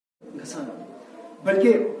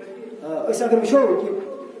بلکہ اگر وچھو کہ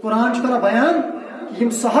قرآن کران بیان کہ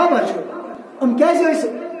صحابہ کیازِ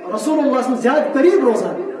رسول اللہ سن زیادہ قریب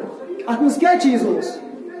روزان ات مز کیا چیز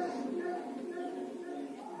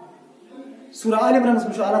سورہ آل عمران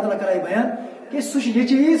مجھ اللہ تعالیٰ کرائے بیان کہ سہ یہ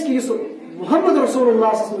چیز کہ محمد رسول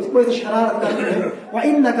اللہ صلی اللہ علیہ وسلم شرارت کرتے ہیں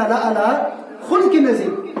وَإِنَّكَ لَعَلَىٰ خُلْقٍ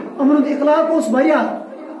عَظِيمٍ امن اخلاق اس واریاہ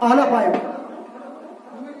اعلیٰ پایو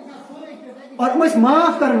اور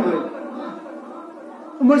معاف کرن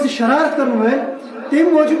ول شرارت کرن ول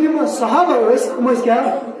تم موجود صحابہ کیا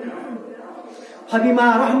فَبِمَا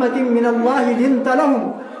رَحْمَةٍ مِّنَ اللَّهِ لِنْتَ لَهُمْ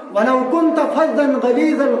وَلَوْ كُنْتَ فَظًّا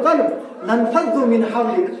غَلِيظَ الْقَلْبِ لَانفَضُّوا مِنْ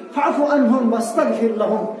حَوْلِكَ فَاعْفُ عَنْهُمْ وَاسْتَغْفِرْ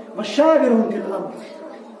لَهُمْ وَشَاوِرْهُمْ فِي الْأَمْرِ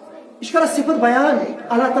اشکرا صفت بیان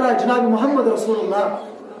اللہ تعالیٰ جناب محمد رسول اللہ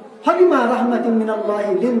فَبِمَا رَحْمَةٍ مِّنَ اللَّهِ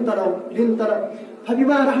لِنْتَ لَهُمْ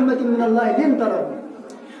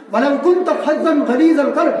وَلَوْ كُنْتَ فَظًّا غَلِيظَ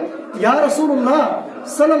الْقَلْبِ یا رسول اللہ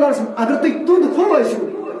صلی اللہ علیہ وسلم اگر تُہۍ تُند کھو ٲسِو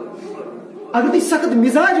اگر تُہۍ سخت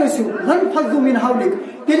مزاج ٲسِو لَانفَضُّوا مِنْ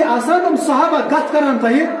حَوْلِكَ تیٚلہِ آسان تِم صحابہ کتھ کران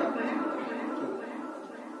تۄہہِ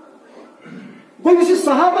گوٚو یُس یہِ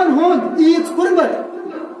صحابن ہُنٛد ییٖژ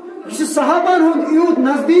قُربت یُس یہِ صحابن ہُنٛد یوٗت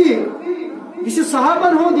نزدیٖک یُس یہِ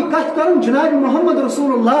صحابن ہُنٛد یہِ کتھ کرُن جناب محمد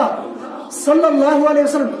رسول اللہ صلی اللہ علیہ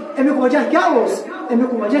وسلم امیُک وجہ کیا اوس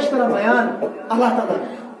امیُک وجہ چھُ کران بیان اللہ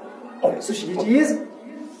تعالیٰ سُہ چھُ یہِ چیٖز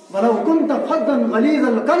وَلَوْ كُنْتَ فَظًّا غَلِيظَ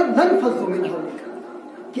الْقَلْبِ لَانفَضُّوا مِنْ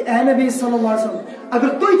حَوْلِكَ کہ اے نبی صلی اللہ علیہ وسلم اگر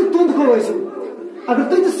تُہۍ تہِ تُند کھو ٲسِو اگر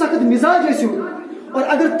تُہۍ تہِ سخت مزاج ٲسِو اور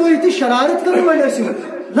اگر تُہۍ تہِ شرارت کرن وٲلۍ ٲسِو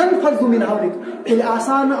لَانفَضُّوا مِنْ حَوْلِكَ تیٚلہِ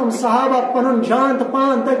آسان نہٕ صحابہ پنُن جان تہٕ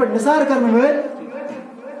پان تۄہہِ پٮ۪ٹھ نثار کرن وٲلۍ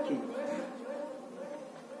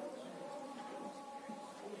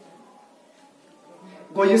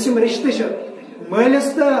گوٚو یُس یِم رشتہٕ چھِ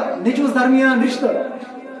مٲلِس تہٕ نیٚچوِس درمیان رشتہٕ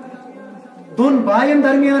دون بایَن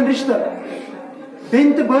درمیان رشتہٕ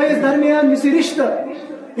بیٚنہِ تہٕ بٲیِس درمیان یُس یہِ رشتہٕ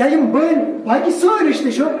یا یِم باقی سٲری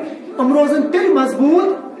رشتہٕ چھِ یِم روزن تیٚلہِ مضبوٗط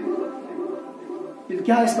ییٚلہِ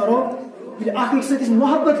کیٛاہ أسۍ کرو ییٚلہِ اکھ أکِس سۭتۍ أسۍ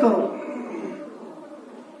محبت کرو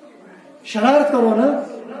شرارت کرو نہٕ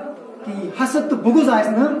کِہیٖنۍ حسد تہٕ بغض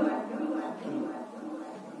آسہِ نہٕ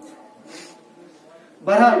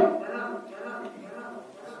بہرحال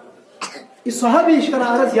یہ صحابی چھِ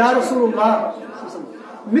کران عرض یا رسول اللہ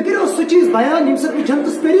مےٚ کٔرِو سُہ چیٖز بیان ییٚمہِ سۭتۍ بہٕ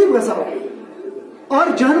جنتس قریٖب گژھو اور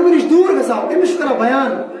جہنمہٕ نِش دوٗر گژھو أمِس چھُ کران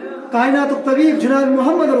بیان کائناتُک طبیب جناب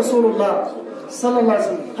محمد رسول اللہ صلی اللہ علیہ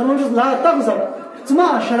وسلم فرمان چھُس لا تغضب ژٕ ما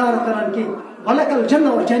آس شرارت کران کینٛہہ ولک الجنہ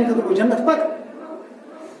اور چانہِ خٲطرٕ گوٚو جنت پتہٕ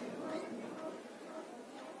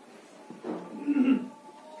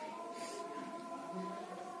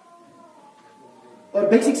اور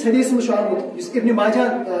بیٚکِس حدیث منٛز چھُ آمُت یُس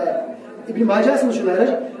ابن ماجہس منٛز چھُ درج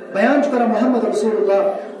بیان چھُ کران محمد رسول اللہ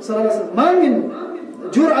صلی اللہ علیہ وسلم ما من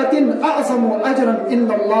جرعة اعظم اجرا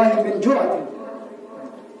عند الله من جرعة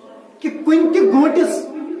کہ کُنہِ تہِ گٲنٛٹس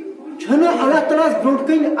چھُنہٕ اللہ تعالیٰ ہس برونٛٹھ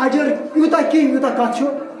کَنۍ اجر یوٗتاہ کینٛہہ یوٗتاہ کتھ چھُ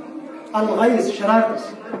الغیظ شرارتس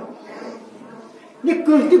یہِ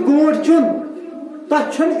کانٛہہ تہِ گٲنٛٹ چیوٚن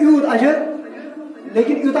تتھ چھُنہٕ یوٗت اجر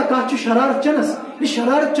لیکن یوٗتاہ کتھ چھُ شرارت چنس یہ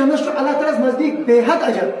شرارت چنس چھُ اللہ تعالیٰ ہس نزدیٖک بے حد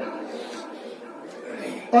اجر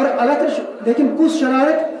اور اللہ تعالیٰ لیکن کُس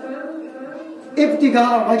شرارت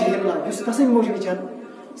ابتغاء وجہ اللہ یُس کسن موجوٗب چن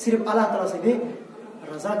صرف اللہ تعالیٰ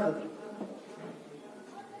سٕنٛدِ رضا خٲطرٕ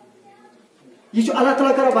یہ چھُ اللہ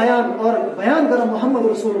تعالیٰ کران بیان اور بیان کران محمد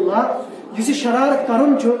رسول اللہ یُس یہِ شرارت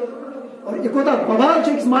کرُن چھُ اور یہِ کوتاہ بوال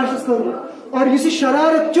چھُ أکِس معاشرس خٲطرٕ اور یُس یہِ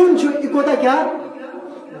شرارت چیوٚن چھُ یہِ کوتاہ کیٛاہ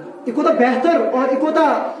یہِ کوتاہ بہتر اور یہِ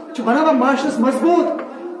کوتاہ چھُ بناوان معاشرس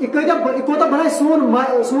مضبوٗط یہِ کوتاہ بناوِ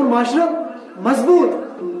سون معاشرٕ مضبوٗط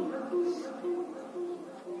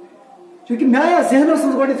چونکہ مےٚ آیا ذہنس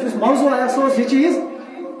منٛز گۄڈٕنیتھ یُس موضوٗع آیا سُہ اوس یہِ چیٖز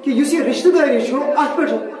کہ یُس یہِ رشتہٕ دٲری چھُ اتھ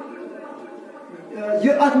پٮ۪ٹھ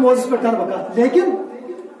اتھ موضوعس پٮ۪ٹھ کرٕ بہٕ کتھ لیکن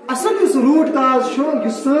اصل یُس روٗٹ کاز چھُ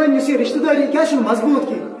یُس سٲنۍ یُس یہِ رشتہٕ دٲری کیٛازِ چھُنہٕ مضبوٗط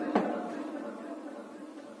کینٛہہ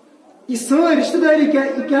یہِ سٲنۍ رشتہٕ دٲری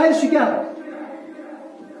کیٛازِ چھُ کیٛاہ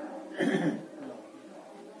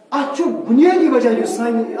اتھ چھُ بُنیٲدی وجہ یُس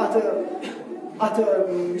سانہِ اتھ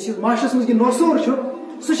یُس یہِ معاشرس منٛز یہِ نوسوٗر چھُ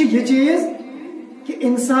سُہ چھُ یہِ چیٖز کہ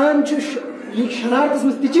انسان چھُ شرارتس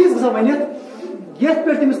منٛز تہِ چیٖز گژھان ؤنِتھ یتھ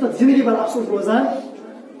پٮ۪ٹھ تٔمِس پتہٕ زندگی بھر افسوس روزان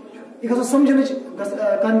یہ گژھو سمجھنٕچ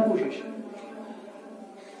کرنٕچ کوٗشش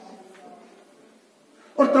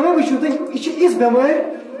اور توے وٕچھِو تُہۍ یہِ چھِ یِژھ بٮ۪مٲرۍ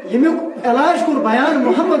ییٚمیُک علاج کوٚر بیان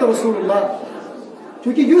محمد رسول اللہ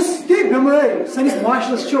چوٗنکہِ یُس تہِ بٮ۪مٲرۍ سٲنِس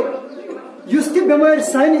معاشرس چھُ یُس تہِ بٮ۪مٲرۍ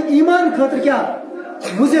سانہِ ایٖمان خٲطرٕ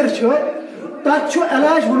کیٛاہ مُضِر چھُ تتھ چھُ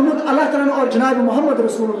علاج ووٚنمُت اللہ تعالیٰ اور جناب محمد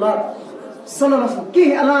رسول اللہ صلی اللہ علیہ وسلم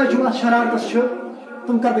کینٛہہ علاج یِم اتھ شرارتس چھُ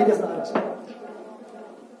تِم کرٕ بہٕ ییٚتٮ۪س عرض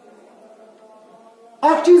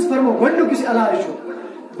اخ چیز فرمو گۄڈنیُک یُس علاج چھُ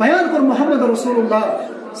بیان کوٚر محمد رسول اللہ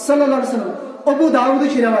صلی اللہ علیہ وسلم ابو داؤد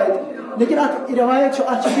چھ روایت لیکن ات روایت چھُ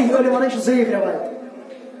ات چھِ کینٛہہ علم ونان یہِ چھُ ضعیف روایت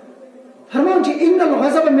فرمان چھِ ان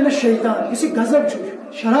الغضب من الشیطان یُس یہِ غضب چھُ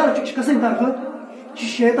شرارت چھُ یہِ چھُ کسٕنٛدِ طرفہٕ یہِ چھُ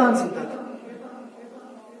شیطان سٕنٛدِ طرفہٕ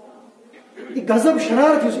یہ غضب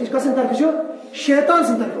شرارت یُس یہِ کسٕنٛدِ طرفہٕ چھُ شیطان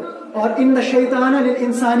سٕنٛدِ طرفہٕ اور ان الشیطان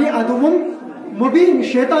للانسان عدو مبین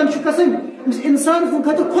شیطان چھُ کسٕنٛدِ أمِس انسان سٕنٛدِ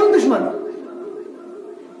خٲطرٕ کھُل دُشمن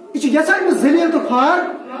یہ یژھان أمِس ذلیل تہٕ خوار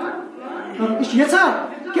یہ یژھان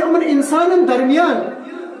کہ یِمن انسانن درمیان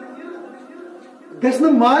گژھِ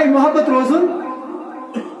نہٕ ماے محبت روزُن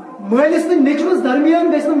مٲلِس تہٕ نیٚچوِس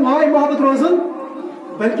درمیان گژھِ نہٕ ماے محبت روزُن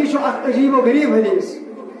بلکہ چھُ اکھ عجیب و غریب حدیث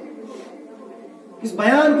یُس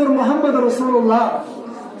بیان کوٚر محمد رسول اللہ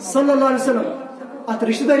صلی اللہ علیہ وسلم ات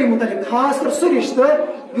رشتہ داری متعلق خاص کر سُہ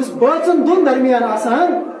رشتہٕ یُس بٲژن دۄن درمیان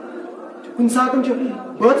آسان کُنہِ ساتہٕ چھُ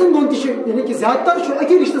بٲژن دۄن تہِ چھُ یعنی کہ زیادٕ تر چھُ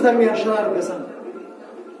أکی رشتس درمیان شرارت گژھان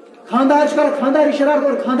خاندار چھُ کران خانداری شرارت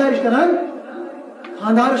اور خاندار چھُ کران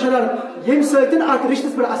خاندار شرارت ییٚمہِ سۭتۍ اتھ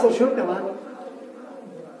رشتس پٮ۪ٹھ اثر چھُ پیوان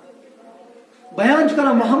بیان چھُ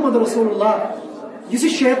کران محمد رسول اللہ یُس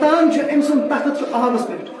یہِ شیطان چھُ أمۍ سُنٛد تخت چھُ آبس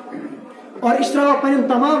پٮ۪ٹھ اور یہِ چھُ تراوان پنٕنۍ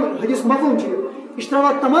تمام حدیث مفہوم چھُ یہِ چھُ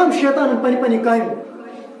تراوان تمام شیطانن پننہِ پننہِ کامہِ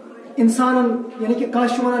انسانن یعنی کہ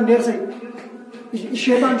کٲنٛسہِ چھُ ونان نیر سا یہِ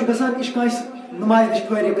شیطان چھُ گژھان یہِ چھُ کٲنٛسہِ نماز نِش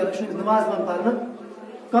فٲرغ کران یہِ چھُ نماز یِوان پرنہٕ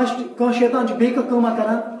کانٛہہ شیطان چھُ بیٚیہِ کانٛہہ کٲما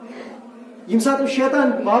کران ییٚمہِ ساتہٕ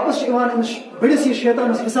شیطان واپس چھُ یِوان أمِس بٔڑِس یہِ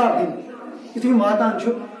شیطانس حساب دِنہِ یُتھُے یہِ واتان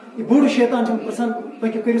چھُ یہِ بوٚڑ شیطان چھُ پرژھان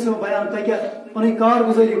پٔکِو کٔرِو سا بیان تۄہہِ کیٛاہ پنٕنۍ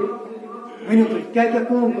کارگُزٲری ؤنِو تُہۍ کیٛاہ کیٛاہ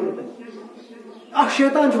کٲم کوٚروٕ تۄہہِ اکھ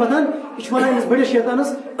شیطان چھُ وۄتھان یہِ چھُ ونان أمِس بٔڑِس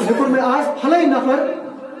شیطانس مےٚ کوٚر مےٚ آز پھلٲنۍ نفر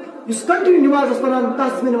یُس کنٹِنیو نماز اوس پران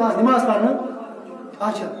تس دِژ مےٚ نماز پرنہٕ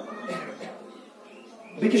اچھا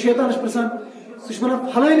بیٚکِس شیطانس چھُ پرژھان سُہ چھُ ونان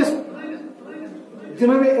پھلٲنِس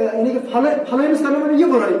دِمے مےٚ یعنی کہ پھلٲنِس کرنٲو مےٚ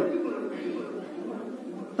یہِ بُرٲیی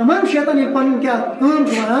تمام شیطان ییٚلہِ پنٕنۍ کیٛاہ کٲم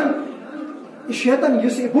چھُ ونان یہِ شیطان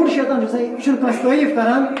یُس یہِ بوٚڑ شیطان چھُ آسان یہِ چھُنہٕ کٲنٛسہِ تعریٖف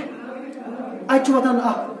کران اتہِ چھُ وۄتھان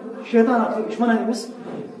اکھ شیطان اکھ یہِ چھُ ونان أمِس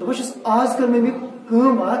دپان چھُس آز کٔر مےٚ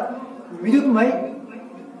کٲم اکھ مےٚ دیُت مے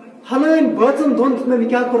پھلٲنۍ بٲژن دۄن دیُت مےٚ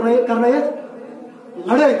کیٛاہ کرنٲیِتھ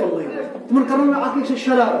لڑٲے تُلنٲیِتھ تِمن کرنو مےٚ اکھ أکۍ سٕنٛز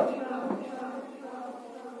شرارت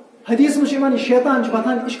حدیث منٛز چھُ یِوان یہِ شیطان چھُ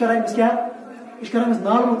وۄتھان یہِ چھُ کران أمِس کیٛاہ یہِ چھُ کران أمِس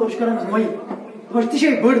نالہٕ یہِ چھُ کران أمِس مۄیہِ دپان چھُ ژےٚ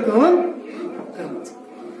چھے بٔڑ کٲم کٔرمٕژ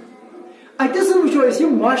اتس وٕچھو أسۍ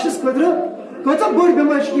یِم معاشرس خٲطرٕ کۭژاہ بٔڑ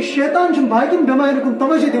بٮ۪مٲرۍ چھِ یہِ شیطان چھُنہٕ باقین بٮ۪مارٮ۪ن کُن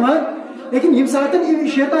توجہ دِوان لیکن ییٚمہِ ساتہٕ یہِ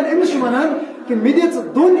شیطان أمِس چھُ ونان کہ مےٚ دِژ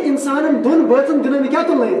دۄن انسانن دۄن بٲژن دِنٲے مےٚ کیٛاہ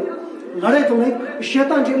تُلنٲیِتھ لڑٲے تُلنٲیِتھ یہِ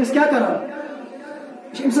شیطان چھُ أمِس کیٛاہ کران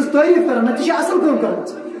یہِ چھُ أمۍ سٕنٛز تعریٖف کران نہ ژےٚ چھےٚ اصل کٲم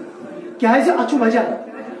کٔرمٕژ کیٛازِ اتھ چھُ وجہ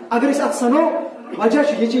اگر أسۍ اتھ سنو وجہ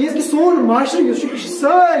چھُ یہِ چیٖز کہِ سون معاشرٕ یُس چھُ یہِ چھُ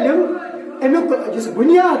سٲلِم امیُک یُس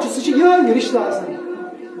بُنیاد چھُ سُہ چھُ یِہوٚے رشتہٕ آسان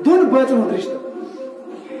دۄن بٲژن ہُنٛد رشتہٕ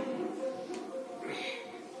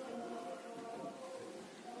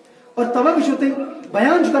اور توے وٕچھو تُہۍ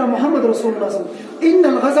بیان چھُ کران محمد رسول اللہ صلی اللہ علیہ وسلم ان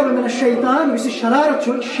الغضب من الشیطان یُس یہِ شرارت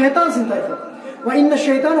چھُ یہِ چھُ شیطان سٕنٛدِ طرفہٕ وان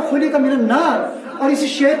الشیطان خلق من النار اور یُس یہِ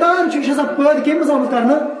شیطان چھُ یہِ چھُ آسان پٲدٕ کمہِ منٛز آمُت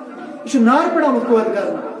کرنہٕ یہِ چھُ نارٕ پٮ۪ٹھ آمُت پٲدٕ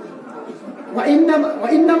کرنہٕ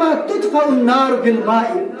وانما تطفأ النار بالماء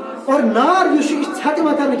اور نار یُس چھُ یہِ چھُ ژھٮ۪تہٕ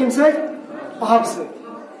یِوان کرنہٕ کمہِ سۭتۍ آبہٕ سۭتۍ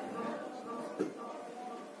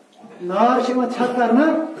نار چھِ یِوان ژھٮ۪تہٕ کرنہٕ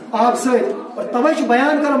آبہٕ سۭتۍ اور توے چھُ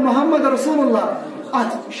بیان کران محمد رسول اللہ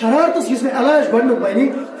ات شرارتس یُس مےٚ علاج گۄڈنیُک بنہِ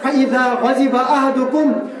فاذا غضب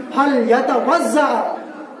احدكم فليتوضأ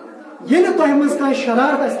ییٚلہِ تۄہہِ منٛز کانٛہہ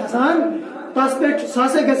شرارت آسہِ کھسان تس پٮ۪ٹھ سُہ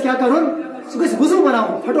ہسا گژھِ کیٛاہ کرُن سُہ گژھِ وضوٗ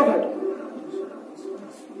بناوُن پھٹوپھٹ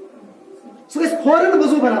سُہ گژھِ فوراً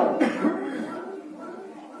وضوٗ بناوُن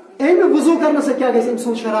امہِ وضوٗ کرنہٕ سۭتۍ کیٛاہ گژھِ أمۍ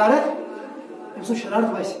سُنٛد شرارت أمۍ سُنٛد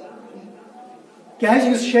شرارت وسہِ کیٛازِ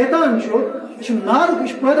یُس شیطان چھُ یہِ چھُ نارُک یہِ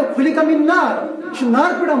چھُ پٲدٕ خلق من نار یہِ چھُ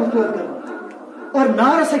نارٕ پٮ۪ٹھ آمُت پٲدٕ کرنہٕ اور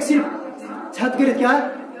نارس ہیٚکہِ صرف ژھٮ۪تہٕ کٔرِتھ کیٛاہ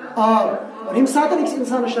آب اور ییٚمہِ ساتہٕ أکِس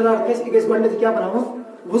انسانس شرارت گژھِ یہِ گژھِ گۄڈٕنیتھ کیٛاہ بناوُن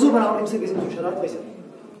وضوٗ بناوُن اَمہِ سۭتۍ گژھِ أمۍ سُنٛد شرارت ؤسِتھ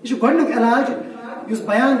یہِ چھُ گۄڈنیُک علاج یُس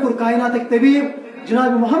بیان کوٚر کایناتٕکۍ طبیٖب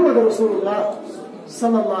جناب محمد رسول اللہ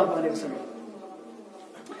صلی اللہ علیہ وسلم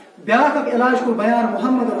بیاکھ اکھ علاج کوٚر بیان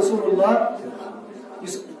محمد رسول اللہ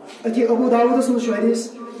یُس أتھی ابو داؤدس منٛز چھُ حدیث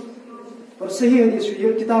اور صحیح حدیث چھُ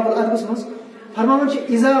یہِ کتاب الادبس منٛز فرماوان چھِ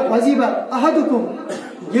اذا غضب احدكم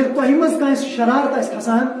ییٚلہِ تۄہہِ منٛز کٲنٛسہِ شرارت آسہِ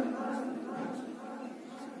کھسان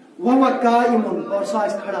وهو قائم اور سُہ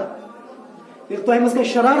آسہِ کھڑا ییٚلہِ تۄہہِ منٛز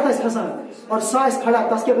کانٛہہ شرارت آسہِ کھسان اور سُہ آسہِ کھڑا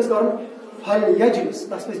تس کیٛاہ پزِ کرُن فلیجلس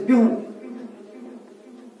تس پزِ بِہُن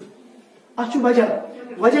اتھ چھُ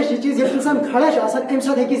وجہ چھِ یہِ چیٖز ییٚلہِ انسان کھڑا چھُ آسان امہِ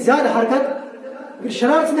ساتہٕ ہیٚکہِ زیادٕ حرکت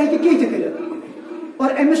شرارت سۭتۍ ہیٚکہِ کینٛہہ تہِ کٔرِتھ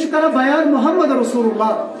اور امس کر بیان محمد رسول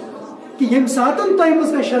اللہ کہ یم ساتن تہ مز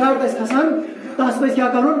کھانا شرارت کھسان تس پہ کیا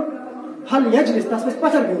کرن پھل یجلس تس پہ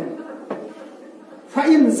پتھر بہن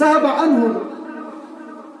فإن ذهب عنه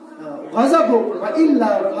غضب وإلا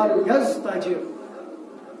فليستجب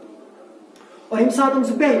اور یم ساتن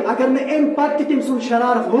سہ بہ اگر نہ ام پتہ تم سن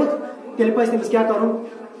شرارت ووت تیل پہ تمس کیا کرن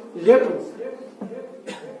لیٹن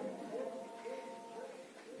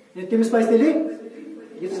تمس پہ تیل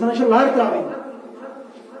یہ ونان لڑ تراوین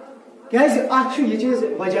کیاز اتھ یہ چیز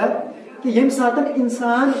وجہ کہ یم ساتن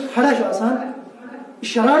انسان کھڑا آسان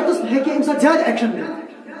شرارتس ہیکہ ام سات زیادہ ایکشن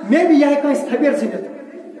مے بھی یہ کانس تھپیر ژھنتھ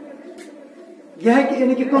یہ ہیکہ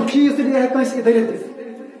یعنی کہ کم چیز تل یہ کانس ادھر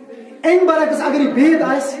دتھ ام برعکس اگر یہ بہت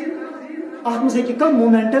آس ات مز ہیکہ کم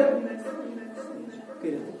مومنٹ کرت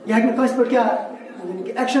یہ ہیکہ کانس پہ کیا یعنی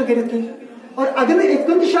کہ ایکشن کرت کی اور اگر نہ ات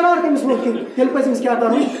کن شرارت امس ووت کی تیل پہ امس کیا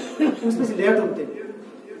کرن امس پہ لیٹن تیل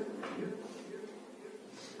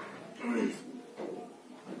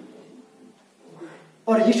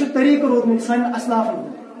اور یہ طریقہ رودمت سان اسلافن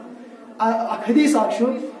اخ حدیث اخ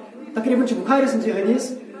تقریباً بخاری مز یہ حدیث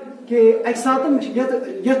کہ اک ساتن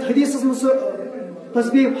یت حدیث مز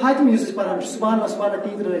تسبیح فاطمہ اس پران سبحان اللہ سبحان اللہ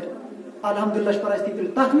تیت رٹ الحمدللہ پران تیت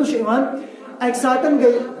رٹ تت مز اک ساتن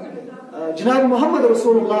گئی جناب محمد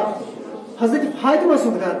رسول اللہ حضرت فاطمہ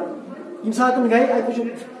سند گھر یم ساتن گئی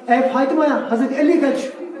اے فاطمہ حضرت علی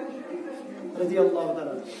کت رضی اللہ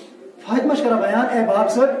تعالی فاطمہ کرا بیان اے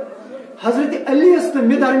باپ صاحب حضرت علی اس تو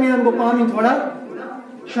مے درمیان گو پانی تھوڑا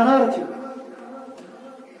شرارت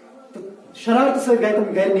شرارت سے گئی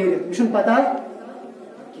تم گھر نیرت مجھے پتہ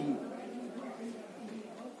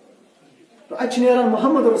تو اچھ نیران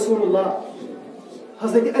محمد رسول اللہ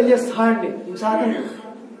حضرت علی ژھانڈنے یم ساتن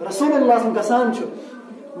رسول اللہ سن گسان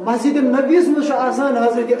مسجد النبی مز آسان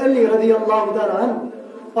حضرت علی رضی اللہ تعالی عنہ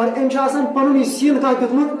اور ام آسان پنن یہ سین کا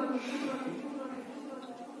دیتمت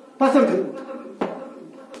پتھر دیتمت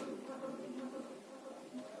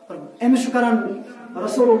امس کران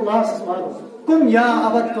رسول اللہ صلی اللہ علیہ وسلم کم یا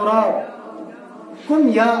ابد تراب کم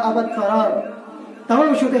یا ابد تراب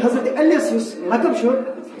تمام شو حضرت علی اس لقب شو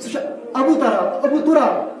ابو تراب ابو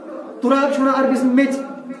تراب تراب چھنا عربی میچ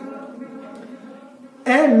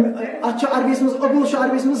اچھا عربی مز ابو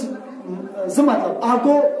عربی مز ز مطلب اخ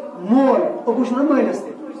گو مول ابو چھنا مالس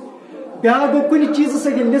بیا گو کن چیز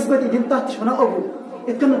سی نسبت دن تک ونان ابو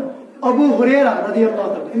اتن ابو ہریرہ رضی اللہ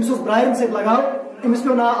تعالی امس برائرن سی لگاو امس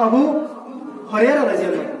پہ نا ابو ہریرہ رضی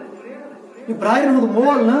اللہ یہ برائر ہند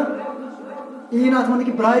مول نا یہ نا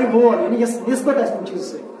کہ برائر مول یعنی یہ نسبت آس تم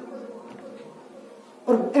چیز سے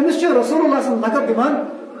اور امس رسول اللہ صلی اللہ علیہ وسلم لقب دان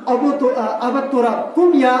ابو ابد تراب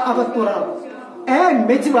کم یا ابد تراب اے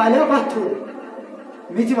میچ والا پتھر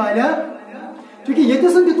میچ والا چونکہ یہ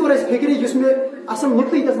سن بھی طور فکری اس میں اصل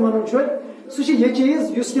نقطہ یہ ون سہ یہ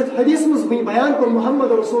چیز اس حدیث مز بیان کر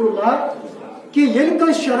محمد رسول اللہ کہ یل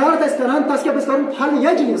کن شرارت آس کران تس کیا پہ کرن پھل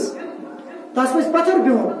یجلس تس پہ پتھر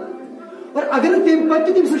بہن اور اگر تم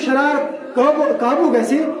پتہ تم سہ شرارت قابو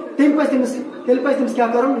گھس تیل پہ تمس کیا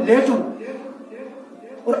کرن لیٹن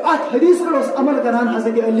اور ات حدیث پر عمل کران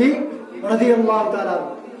حضرت علی رضی اللہ تعالی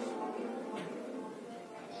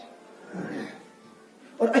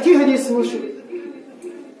اور اتھی حدیث مز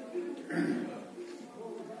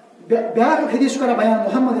بیاکھ حدیث کر بیان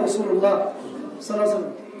محمد رسول اللہ صلی اللہ علیہ وسلم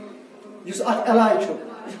اس ات علاج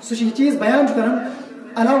سہ یہ چیز بیان کران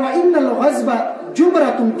الا وان الغضب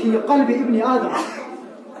جبرۃ فی قلب ابن آدم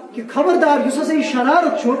کہ خبردار اس ہسا یہ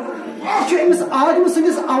شرارت یہ امس آدم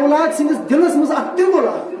سندس اولاد سندس دلس مز اخ تنگل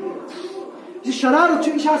یہ شرارت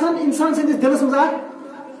یہ انسان سندس دلس مز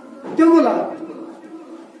اخ تنگل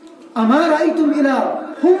اما رأیتم الى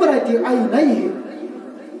حمرۃ عینیہ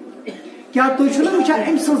کیا تھی چھو وچان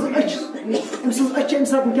ام سز اچھ ام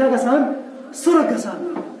سات کیا گسان سرخ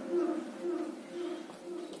گسان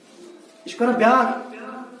یہ کر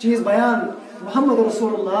بیاکھ چیز بیان محمد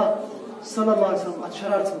رسول اللہ صلی اللہ علیہ وسلم ات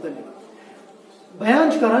شرارت متعلق بیان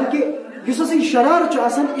کران کہ اس ہسا یہ شرارت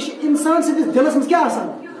آسان یہ انسان سندس دلس مز کیا آسان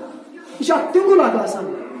یہ اخ تنگل اخ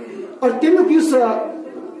آسان اور تمیک اس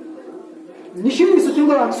نشانی سہ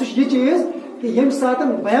تنگل اخ سہ یہ چیز کہ یم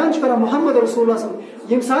ساتن بیان کران محمد رسول اللہ صلی اللہ علیہ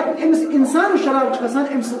وسلم یم سات امس انسان شرارت گسان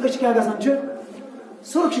امس اچھ کیا گسان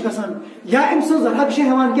سرخ گسان یا ام سن رگ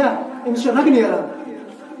ہیوان کیا امس رگ نیران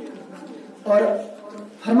اور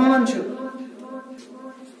فرمان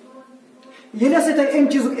یل ہسا تہ ام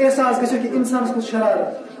چیز احساس گھو کہ انسان کو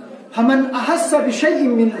شرارت فمن احس بشیء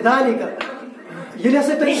من ذلك یل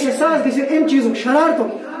ہسا تہ احساس گھو ام چیز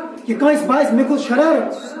شرارت کہ کانس باعث مے کھوت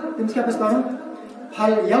شرارت تمس کیا پہ کرن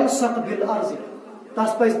حل یلصق بالارض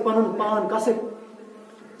تس پہ پن پان کس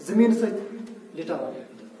زمین ست لٹاون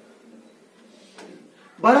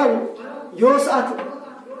بہرحال یہ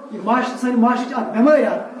سن معاشرچ ات بیماری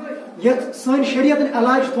یت سن شریعت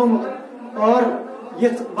علاج تھومت اور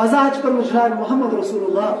یت وضاحت کرمت جناب محمد رسول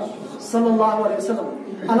اللہ صلی اللہ علیہ وسلم.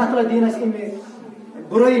 اللہ تعالیٰ دین اس امہ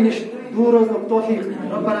برائی نش دور روزن توفیق.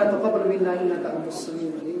 ربنا تقبل منا انك انت السميع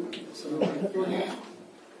العليم.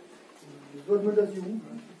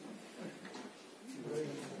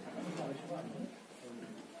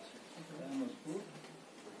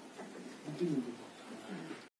 Continue.